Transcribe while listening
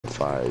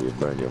Fire, you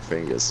burn your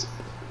fingers.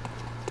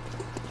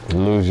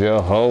 Lose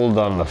your hold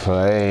on the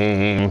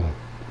flame.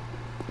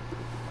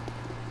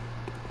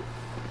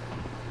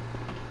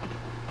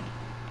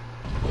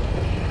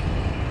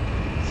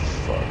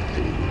 Fuck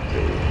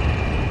PvP.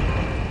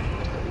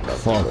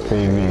 Fuck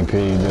PvP,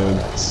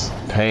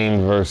 dude.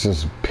 Pain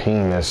versus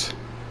penis.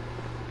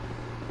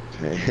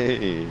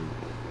 Hey.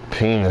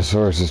 Penis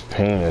versus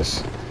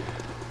penis.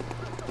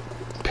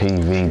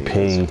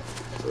 PvP.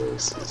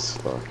 Versus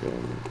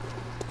fucking...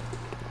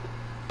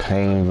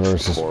 Pain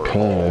versus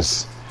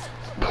penis.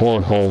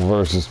 Porthole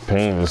versus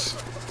penis.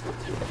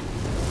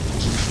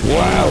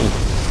 Wow!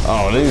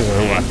 Oh, these are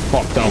who I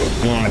fucked up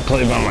when I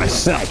played by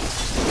myself.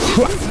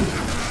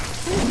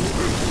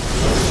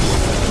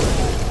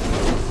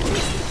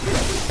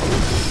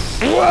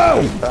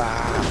 Whoa!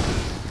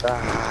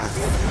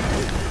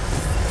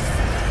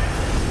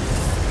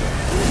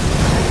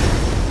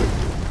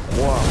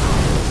 Whoa.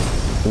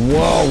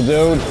 Whoa,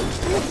 dude.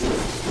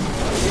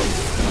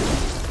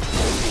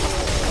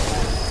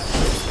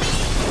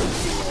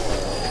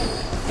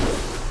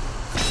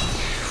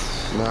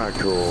 Not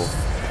cool.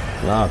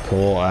 Not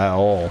cool at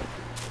all.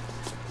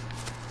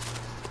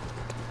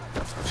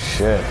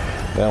 Shit.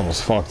 They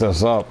almost fucked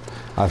us up.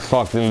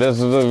 This is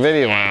the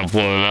video I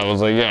uploaded. I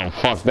was like, yo,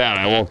 fuck that.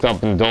 I woke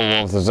up and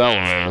dove off this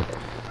elevator.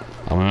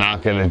 I'm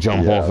not gonna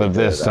jump off it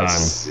this time. I've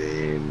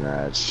seen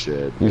that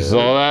shit. You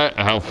saw that?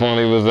 How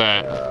funny was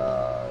that?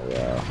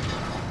 Yeah.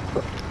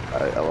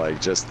 I like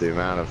just the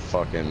amount of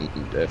fucking.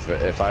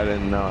 If I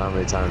didn't know how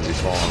many times you've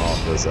fallen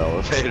off this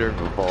elevator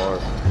before,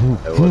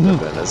 it wouldn't have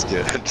been as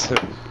good.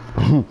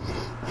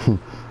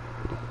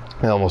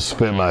 I almost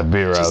spit my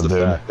beer out, dude.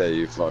 The fact that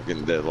you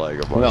fucking did like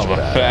a bunch no, of the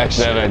fact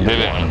that I did it.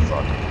 You won a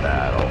fucking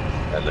battle,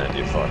 and then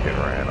you fucking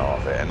ran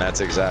off it. And that's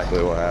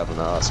exactly what happened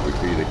to us. We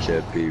beat a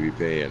kid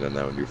PvP, and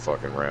then you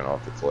fucking ran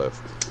off the cliff.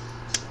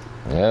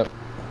 Yep.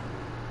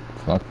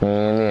 Fuck me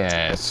in the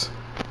ass.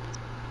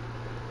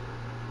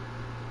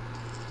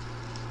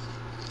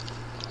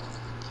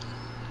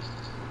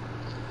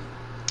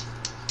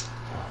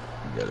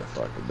 You gotta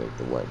fucking make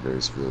the wet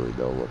nurse really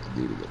know what to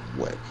do to get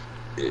wet.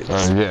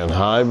 I'm getting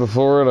high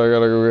before it. I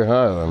gotta go get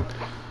high then.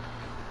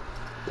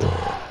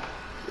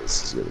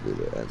 This is gonna be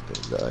the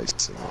ending, the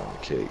icing on the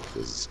cake.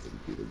 This is gonna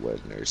be the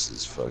wet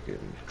nurse's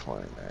fucking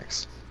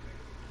climax.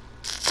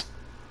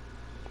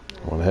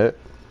 One hit.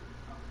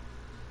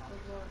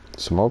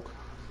 Smoke.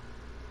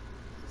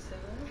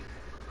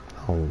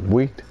 Oh,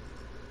 weed.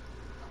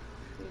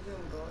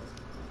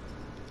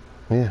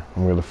 Yeah,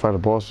 I'm gonna fight a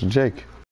boss with Jake.